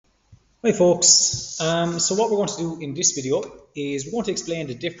Hi folks, so what we're going to do in this video is we're going to explain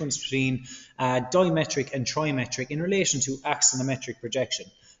the difference between dimetric and trimetric in relation to axonometric projection.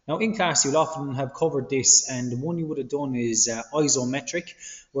 Now in class you'll often have covered this, and the one you would have done is isometric,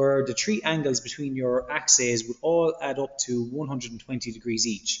 where the three angles between your axes would all add up to 120 degrees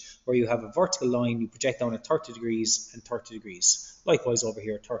each, where you have a vertical line you project down at 30 degrees and 30 degrees. Likewise over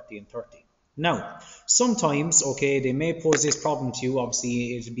here 30 and 30. Now, sometimes, okay, they may pose this problem to you.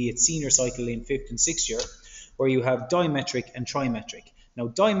 Obviously, it'll be at senior cycle in 5th and 6th year, where you have dimetric and trimetric. Now,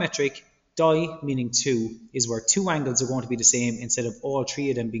 dimetric, di meaning two, is where two angles are going to be the same instead of all three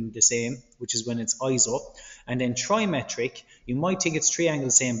of them being the same, which is when it's iso. And then trimetric, you might think it's three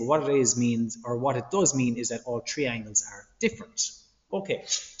angles the same, but what it is means, or what it does mean, is that all three angles are different. Okay,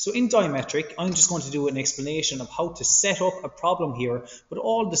 so in dimetric, I'm just going to do an explanation of how to set up a problem here, but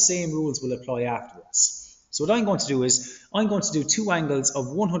all the same rules will apply afterwards. So what I'm going to do is, I'm going to do two angles of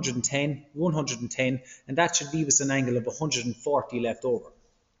 110, 110, and that should leave us an angle of 140 left over.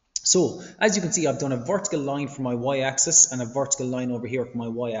 So, as you can see, I've done a vertical line for my y-axis and a vertical line over here for my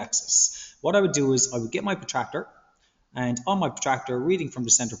y-axis. What I would do is, I would get my protractor, and on my protractor, reading from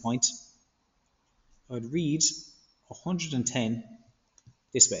the center point, I would read 110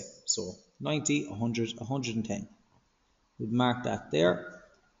 this way, so 90, 100, 110. We'd mark that there,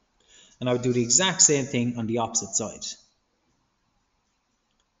 and I would do the exact same thing on the opposite side.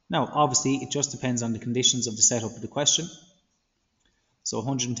 Now, obviously, it just depends on the conditions of the setup of the question. So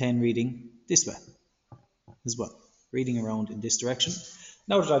 110 reading this way as well, reading around in this direction.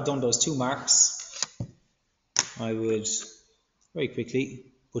 Now that I've done those two marks, I would very quickly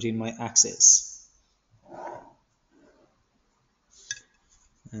put in my axes.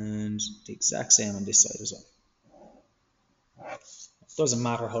 And the exact same on this side as well. It doesn't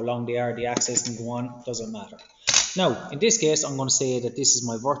matter how long they are, the axis can go on, doesn't matter. Now, in this case, I'm going to say that this is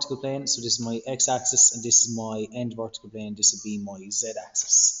my vertical plane, so this is my x-axis, and this is my end vertical plane, this would be my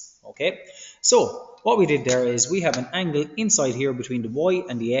z-axis. Okay, so what we did there is we have an angle inside here between the y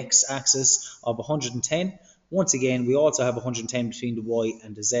and the x-axis of 110. Once again, we also have 110 between the y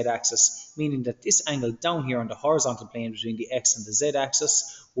and the z-axis, meaning that this angle down here on the horizontal plane between the x and the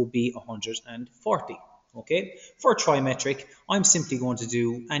z-axis will be 140. Okay, for trimetric, I'm simply going to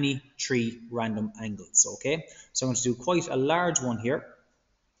do any three random angles. Okay, so I'm going to do quite a large one here.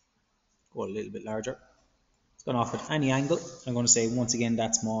 Go a little bit larger. It's going to offer any angle. I'm going to say once again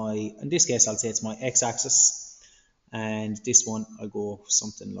that's my, in this case I'll say it's my x-axis, and this one I'll go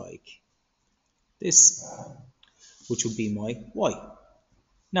something like this, which would be my y.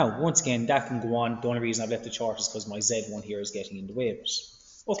 Now, once again, that can go on. The only reason I've left the chart is because my z one here is getting in the way of it.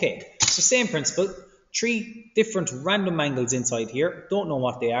 Okay, so same principle. Three different random angles inside here. Don't know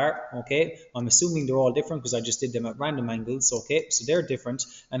what they are, okay? I'm assuming they're all different because I just did them at random angles, okay? So they're different.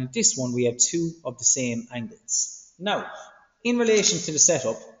 And in this one, we have two of the same angles. Now, in relation to the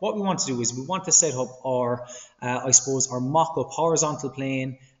setup, what we want to do is we want to set up our, I suppose, our mock-up horizontal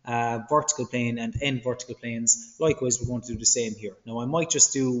plane, vertical plane, and end vertical planes. Likewise, we're going to do the same here. Now, I might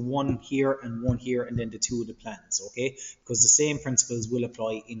just do one here, and then the two of the plans, okay? Because the same principles will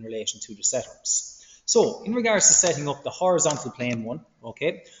apply in relation to the setups. So, in regards to setting up the horizontal plane one,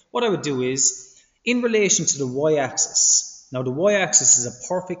 okay, what I would do is, in relation to the y-axis, now the y-axis is a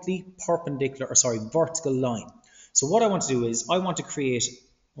perfectly vertical line. So what I want to do is, I want to create,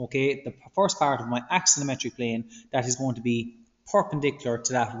 okay, the first part of my axonometric plane that is going to be perpendicular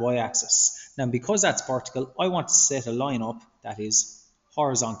to that y-axis. Now, because that's vertical, I want to set a line up that is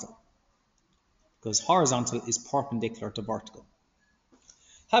horizontal, because horizontal is perpendicular to vertical.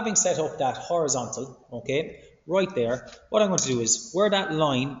 Having set up that horizontal, okay, right there, what I'm going to do is, where that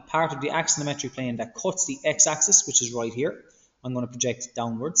line, part of the axonometric plane that cuts the x-axis, which is right here, I'm going to project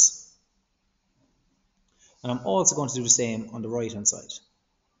downwards. And I'm also going to do the same on the right-hand side.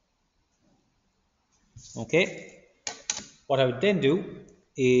 Okay, what I would then do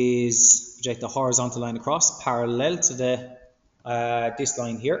is project the horizontal line across, parallel to the this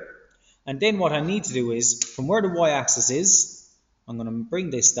line here. And then what I need to do is, from where the y-axis is, I'm going to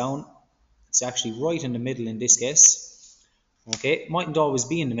bring this down. It's actually right in the middle in this case. Okay, mightn't always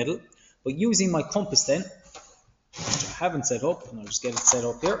be in the middle, but using my compass then, which I haven't set up, and I'll just get it set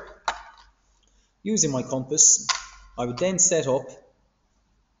up here. Using my compass, I would then set up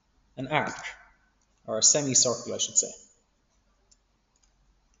an arc, or a semicircle I should say.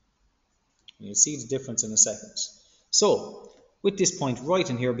 And you'll see the difference in a second. So, with this point right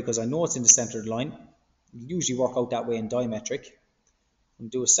in here, because I know it's in the center of the line, it'll usually work out that way in dimetric, and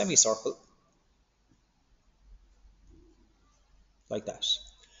do a semicircle like that.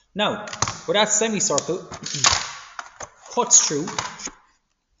 Now, where that semicircle cuts through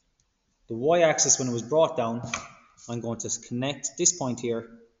the y-axis when it was brought down, I'm going to connect this point here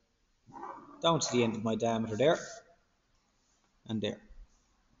down to the end of my diameter there and there.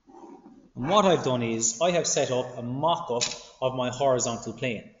 And what I've done is I have set up a mock-up of my horizontal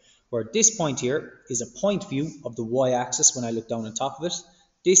plane, where this point here is a point view of the y-axis when I look down on top of it.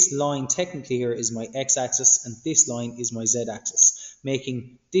 This line technically here is my x-axis and this line is my z-axis,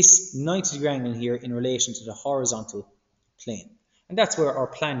 making this 90-degree angle here in relation to the horizontal plane. And that's where our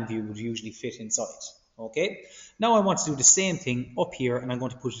plan view would usually fit inside. Okay, now I want to do the same thing up here, and I'm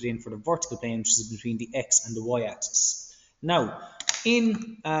going to put it in for the vertical plane, which is between the x and the y-axis. Now,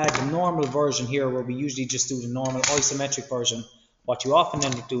 in the normal version here, where we usually just do the normal isometric version, what you often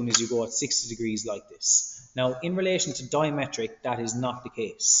end up doing is you go at 60 degrees like this. Now, in relation to dimetric, that is not the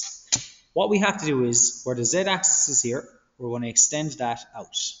case. What we have to do is, where the z-axis is here, we're going to extend that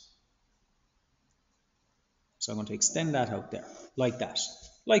out. So I'm going to extend that out there, like that.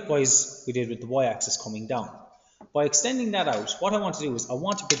 Likewise, we did with the y-axis coming down. By extending that out, what I want to do is I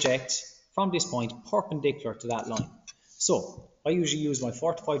want to project from this point perpendicular to that line. So I usually use my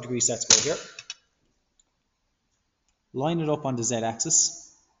 45-degree set square here. Line it up on the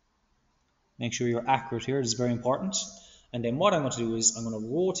z-axis. Make sure you're accurate here, this is very important. And then what I'm going to do is I'm going to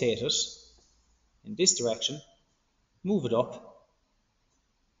rotate it in this direction, move it up,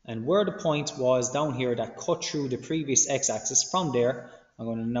 and where the point was down here that cut through the previous x-axis, from there I'm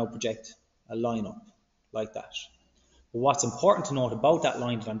going to now project a line up like that. But what's important to note about that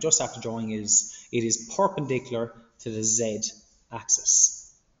line that I'm just after drawing is it is perpendicular to the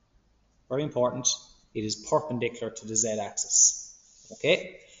z-axis. Very important, it is perpendicular to the z-axis.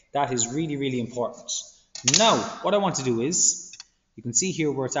 Okay, that is really, really important. Now, what I want to do is, you can see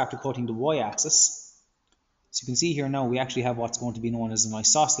here where it's after cutting the y-axis. So you can see here now we actually have what's going to be known as an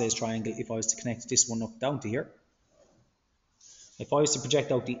isosceles triangle if I was to connect this one up down to here. If I was to project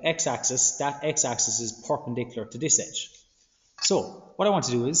out the x-axis, that x-axis is perpendicular to this edge. So what I want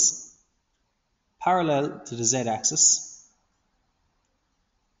to do is, parallel to the z-axis,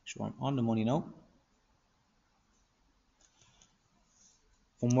 make sure I'm on the money now,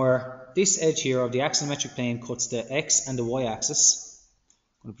 from where this edge here of the axonometric plane cuts the x and the y-axis,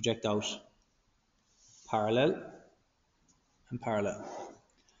 I'm going to project out parallel and parallel.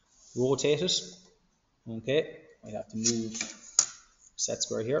 Rotate it. Okay, I have to move set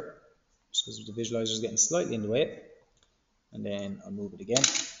square here just because the visualizer is getting slightly in the way, and then I'll move it again.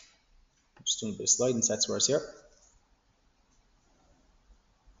 I'm just doing a bit of sliding set squares here.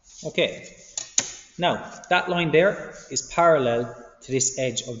 Okay, now that line there is parallel to this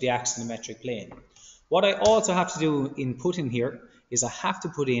edge of the axonometric plane. What I also have to do in putting here is I have to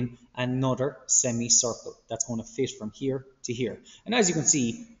put in another semicircle that's going to fit from here to here. And as you can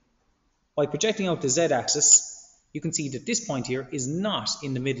see, by projecting out the z-axis, you can see that this point here is not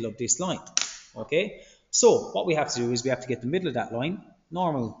in the middle of this line. Okay, so what we have to do is we have to get the middle of that line.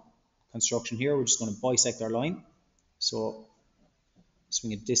 Normal construction here, we're just going to bisect our line. So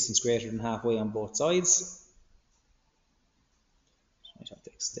swing a distance greater than halfway on both sides. So I might have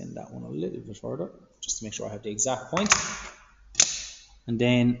to extend that one a little bit further just to make sure I have the exact point. And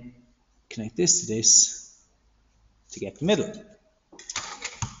then connect this to this to get the middle.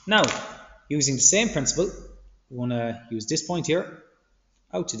 Now, using the same principle, we want to use this point here,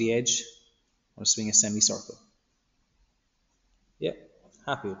 out to the edge, I want to swing a semicircle. Yeah,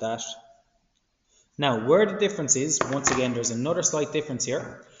 happy with that. Now, where the difference is, once again, there's another slight difference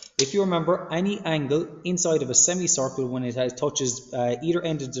here. If you remember, any angle inside of a semicircle when it touches either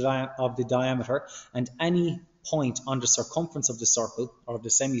end of the diameter and any point on the circumference of the circle or of the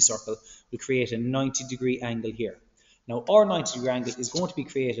semicircle will create a 90-degree angle here. Now, our 90-degree angle is going to be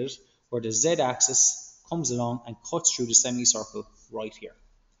created where the z-axis comes along and cuts through the semicircle right here.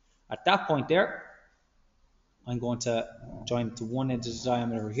 At that point there, I'm going to join to one end of the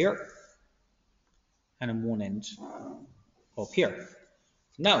diameter here and in one end up here.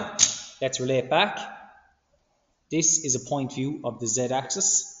 Now, let's relate back. This is a point view of the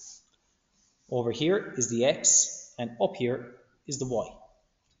z-axis. Over here is the x, and up here is the y.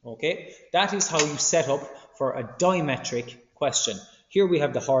 Okay, that is how you set up for a dimetric question. Here we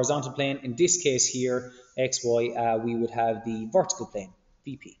have the horizontal plane. In this case here, x, y, we would have the vertical plane,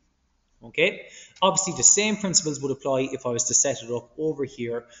 VP. Okay, obviously the same principles would apply if I was to set it up over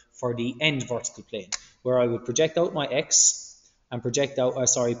here for the end vertical plane, where I would project out my x and project out,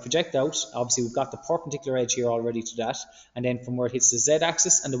 obviously we've got the perpendicular edge here already to that, and then from where it hits the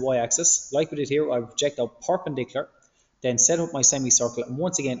z-axis and the y-axis, like we did here, I would project out perpendicular, then set up my semicircle, and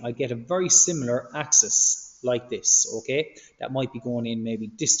once again I get a very similar axis like this, okay, that might be going in maybe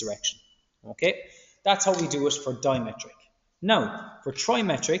this direction. Okay, that's how we do it for dimetric. Now, for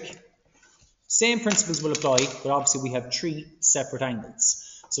trimetric, Same principles will apply, but obviously we have 3 separate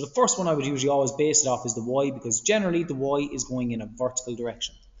angles. So the first one I would usually always base it off is the y, because generally the y is going in a vertical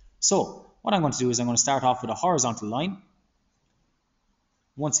direction. So what I'm going to do is I'm going to start off with a horizontal line.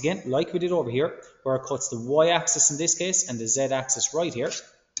 Once again, like we did over here, where it cuts the y-axis in this case and the z-axis right here.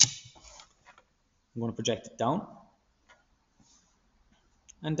 I'm going to project it down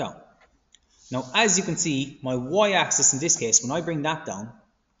and down. Now, as you can see, my y-axis in this case, when I bring that down,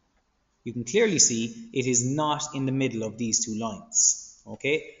 you can clearly see it is not in the middle of these 2 lines.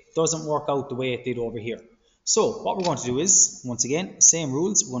 Okay, it doesn't work out the way it did over here. So what we're going to do is, once again, same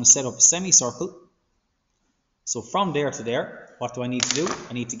rules. We're going to set up a semicircle. So from there to there, what do I need to do?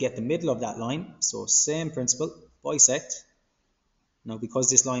 I need to get the middle of that line. So same principle, bisect. Now because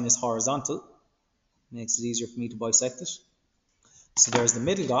this line is horizontal, it makes it easier for me to bisect it. So there's the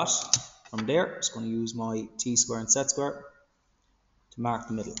middle dot. From there, I'm just going to use my t-square and set square to mark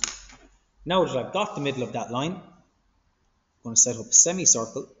the middle. Now that I've got the middle of that line, I'm going to set up a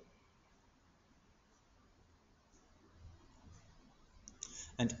semicircle.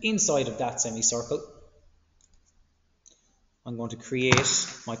 And inside of that semicircle, I'm going to create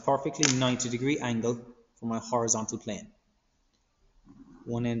my perfectly 90-degree angle for my horizontal plane.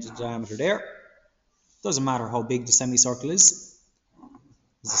 One end of the diameter there. Doesn't matter how big the semicircle is.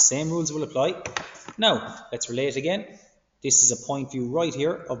 The same rules will apply. Now, let's relate again. This is a point view right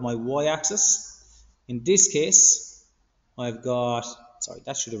here of my y-axis. In this case, I've got, sorry,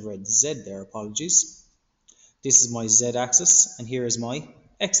 that should have read Z there, apologies. This is my z-axis, and here is my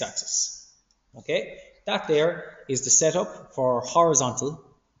x-axis. Okay, that there is the setup for horizontal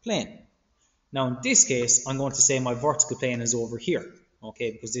plane. Now in this case, I'm going to say my vertical plane is over here, okay,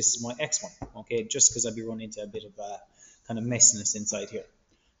 because this is my x1, okay, just because I'd be running into a bit of kind of messiness inside here.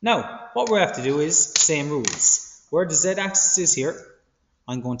 Now, what we have to do is same rules. Where the z-axis is here,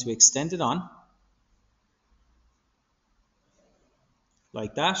 I'm going to extend it on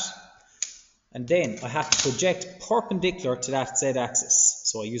like that. And then I have to project perpendicular to that z-axis.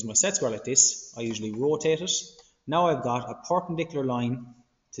 So I use my set square like this. I usually rotate it. Now I've got a perpendicular line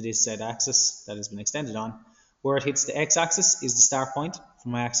to this z-axis that has been extended on. Where it hits the x-axis is the start point for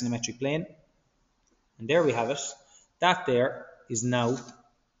my axonometric plane. And there we have it. That there is now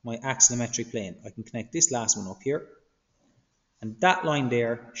my axonometric plane. I can connect this last one up here. And that line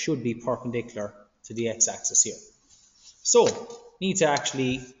there should be perpendicular to the x-axis here. So, need to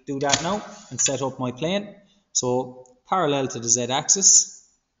actually do that now and set up my plane. So parallel to the z-axis.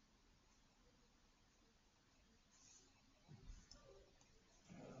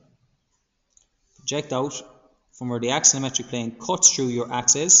 Project out from where the axonometric plane cuts through your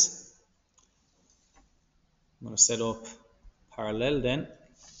axis. I'm going to set up parallel then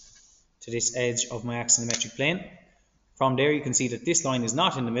to this edge of my axonometric plane. From there you can see that this line is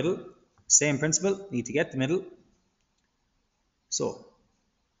not in the middle. Same principle, need to get the middle. So,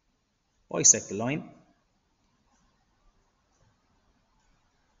 bisect the line.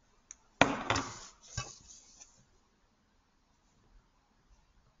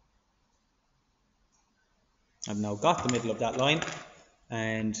 I've now got the middle of that line,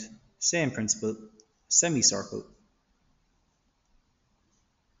 and same principle, semicircle.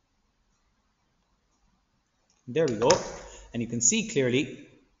 There we go, and you can see clearly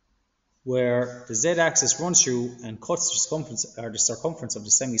where the z-axis runs through and cuts the circumference of the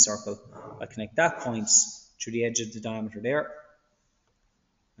semicircle. I connect that point through the edge of the diameter there,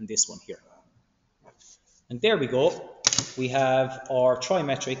 and this one here. And there we go. We have our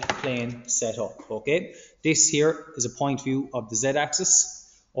trimetric plane set up. Okay, this here is a point view of the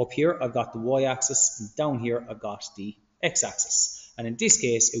z-axis. Up here I've got the y-axis, and down here I've got the x-axis. And in this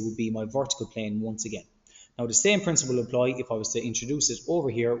case, it would be my vertical plane once again. Now the same principle will apply if I was to introduce it over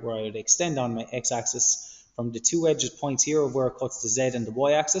here, where I would extend on my x-axis from the 2 edges points here of where it cuts the z and the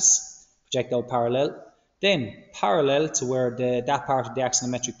y-axis, project out parallel, then parallel to where that part of the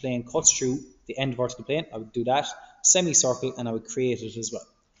axonometric plane cuts through the end vertical plane, I would do that, semicircle, and I would create it as well.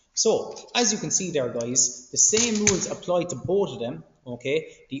 So, as you can see there guys, the same rules apply to both of them, okay?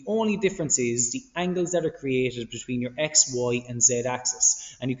 The only difference is the angles that are created between your x, y, and z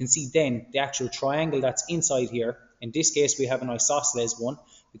axis. And you can see then the actual triangle that's inside here. In this case, we have an isosceles one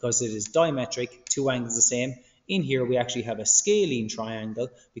because it is dimetric, 2 angles the same. In here, we actually have a scalene triangle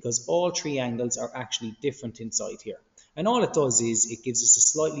because all 3 angles are actually different inside here. And all it does is it gives us a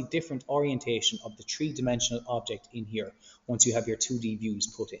slightly different orientation of the 3-dimensional object in here once you have your 2D views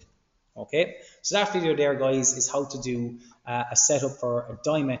put in. Okay, so that video there guys is how to do a setup for a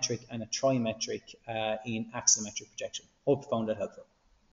dimetric and a trimetric in axonometric projection. Hope you found that helpful.